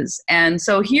practices. And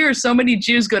so here, so many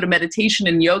Jews go to meditation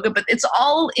and yoga, but it's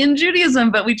all in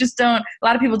Judaism, but we just don't, a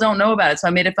lot of people don't know about it. So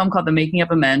I made a film called The Making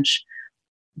of a Mensch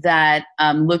that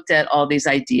looked at all these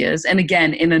ideas, and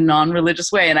again, in a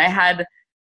non-religious way. And I had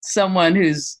someone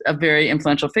who's a very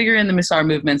influential figure in the Musar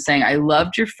movement saying, I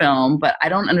loved your film, but I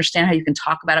don't understand how you can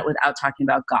talk about it without talking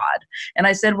about God. And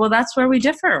I said, well, that's where we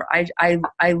differ.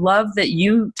 I love that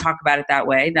you talk about it that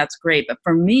way. That's great. But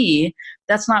for me,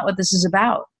 that's not what this is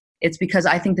about. It's because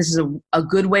I think this is a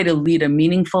good way to lead a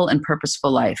meaningful and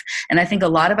purposeful life. And I think a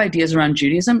lot of ideas around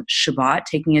Judaism, Shabbat,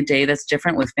 taking a day that's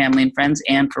different with family and friends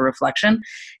and for reflection,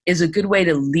 is a good way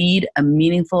to lead a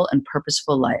meaningful and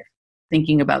purposeful life.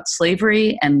 Thinking about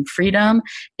slavery and freedom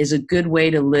is a good way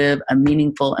to live a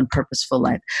meaningful and purposeful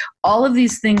life. All of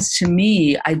these things, to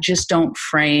me, I just don't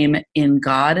frame in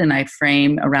God, and I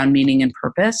frame around meaning and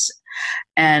purpose.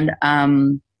 And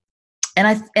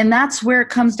that's where it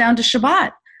comes down to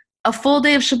Shabbat. A full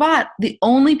day of Shabbat. The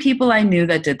only people I knew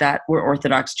that did that were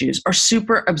Orthodox Jews or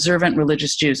super observant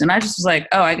religious Jews. And I just was like,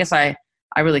 oh, I guess I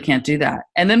really can't do that.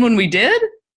 And then when we did,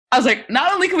 I was like,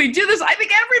 not only can we do this, I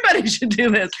think everybody should do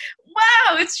this.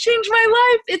 Wow, it's changed my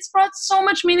life. It's brought so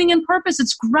much meaning and purpose.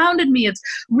 It's grounded me. It's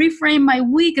reframed my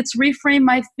week. It's reframed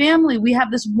my family. We have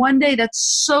this one day that's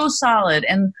so solid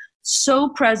and so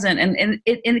present, and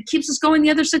it keeps us going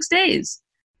the other 6 days.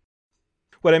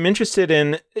 What I'm interested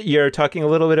in, you're talking a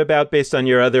little bit about based on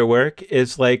your other work,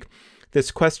 is like this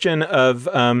question of,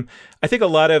 I think a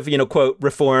lot of, quote,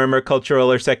 reform or cultural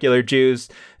or secular Jews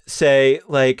say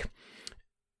like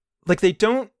they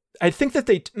don't, I think that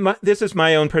this is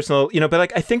my own personal, but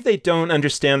like, I think they don't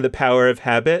understand the power of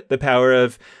habit, the power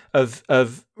of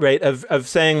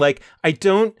saying like, I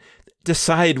don't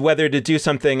decide whether to do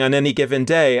something on any given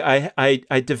day.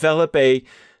 I develop a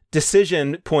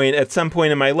decision point at some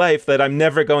point in my life that I'm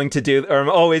never going to do, or I'm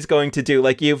always going to do,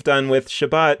 like you've done with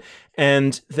Shabbat,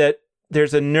 and that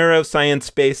there's a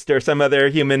neuroscience-based or some other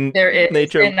human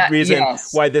nature reason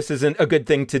why this isn't a good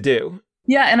thing to do.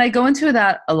 Yeah, and I go into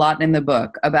that a lot in the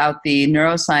book about the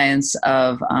neuroscience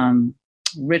of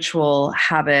ritual,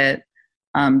 habit,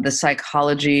 the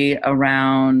psychology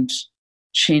around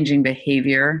changing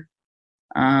behavior.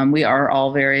 We are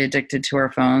all very addicted to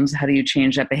our phones. How do you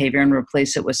change that behavior and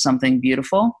replace it with something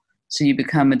beautiful? So you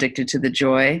become addicted to the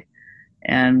joy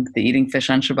and the eating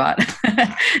fish on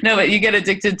Shabbat. No, but you get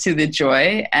addicted to the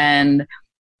joy, and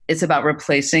it's about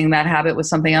replacing that habit with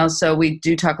something else. So we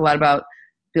do talk a lot about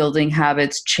building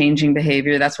habits, changing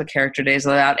behavior. That's what Character Day is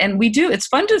about. And we do, it's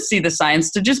fun to see the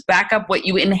science to just back up what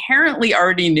you inherently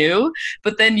already knew,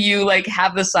 but then you like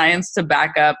have the science to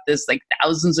back up this like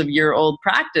thousands of year old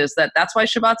practice that's why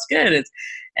Shabbat's good.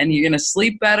 And you're going to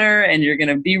sleep better, and you're going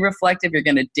to be reflective, you're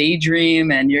going to daydream,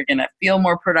 and you're going to feel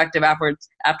more productive afterwards.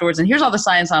 And here's all the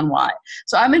science on why.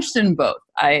 So I'm interested in both.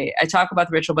 I talk about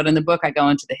the ritual, but in the book I go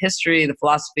into the history, the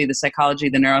philosophy, the psychology,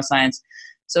 the neuroscience,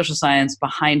 social science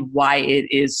behind why it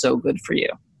is so good for you.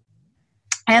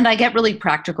 And I get really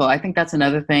practical. I think that's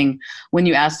another thing when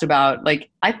you asked about, like,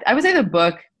 I would say the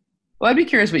book, well, I'd be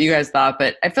curious what you guys thought,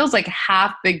 but it feels like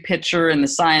half big picture in the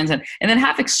science and then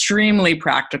half extremely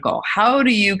practical. How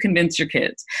do you convince your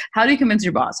kids? How do you convince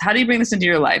your boss? How do you bring this into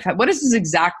your life? What does this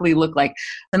exactly look like?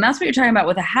 And that's what you're talking about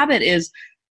with a habit is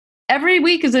every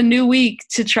week is a new week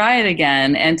to try it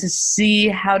again and to see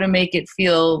how to make it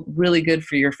feel really good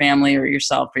for your family or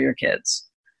yourself or your kids.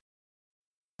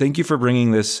 Thank you for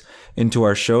bringing this into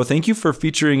our show. Thank you for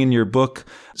featuring in your book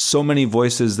so many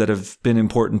voices that have been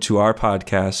important to our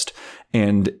podcast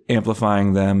and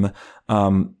amplifying them.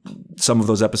 Some of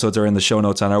those episodes are in the show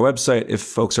notes on our website if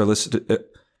folks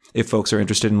are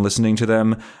interested in listening to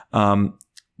them.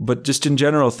 But just in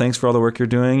general, thanks for all the work you're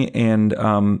doing, and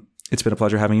it's been a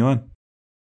pleasure having you on.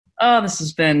 Oh,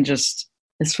 it's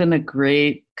been a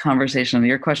great conversation.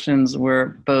 Your questions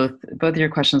were both of your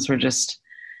questions were just,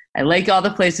 I like all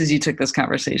the places you took this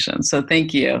conversation. So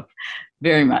thank you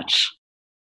very much.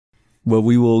 Well,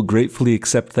 we will gratefully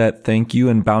accept that thank you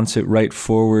and bounce it right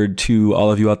forward to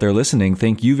all of you out there listening.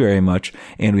 Thank you very much.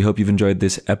 And we hope you've enjoyed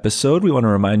this episode. We want to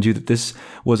remind you that this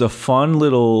was a fun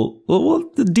little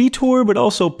detour, but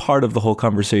also part of the whole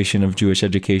conversation of Jewish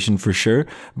education for sure.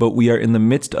 But we are in the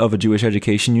midst of a Jewish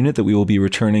education unit that we will be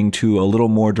returning to a little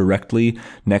more directly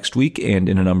next week and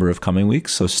in a number of coming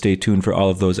weeks. So stay tuned for all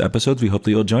of those episodes. We hope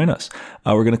that you'll join us.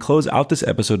 We're going to close out this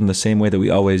episode in the same way that we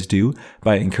always do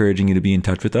by encouraging you to be in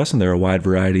touch with us. And there are a wide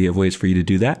variety of ways for you to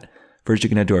do that. First, you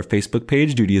can head to our Facebook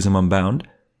page, Judaism Unbound.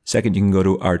 Second, you can go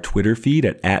to our Twitter feed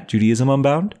at Judaism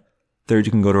Unbound. Third,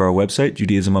 you can go to our website,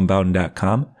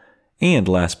 JudaismUnbound.com. And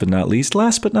last but not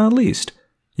least,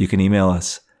 you can email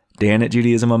us, Dan at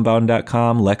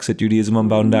JudaismUnbound.com, Lex at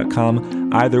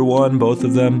JudaismUnbound.com. Either one, both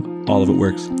of them, all of it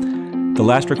works. The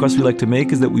last request we like to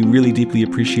make is that we really deeply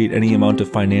appreciate any amount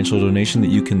of financial donation that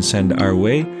you can send our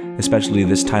way, especially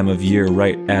this time of year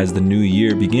right as the new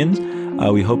year begins.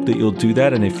 We hope that you'll do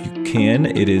that, and if you can,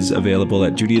 it is available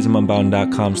at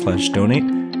JudaismUnbound.com/donate,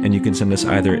 and you can send us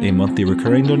either a monthly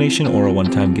recurring donation or a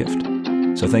one-time gift.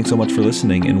 So thanks so much for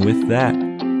listening, and with that,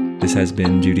 this has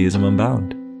been Judaism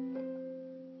Unbound.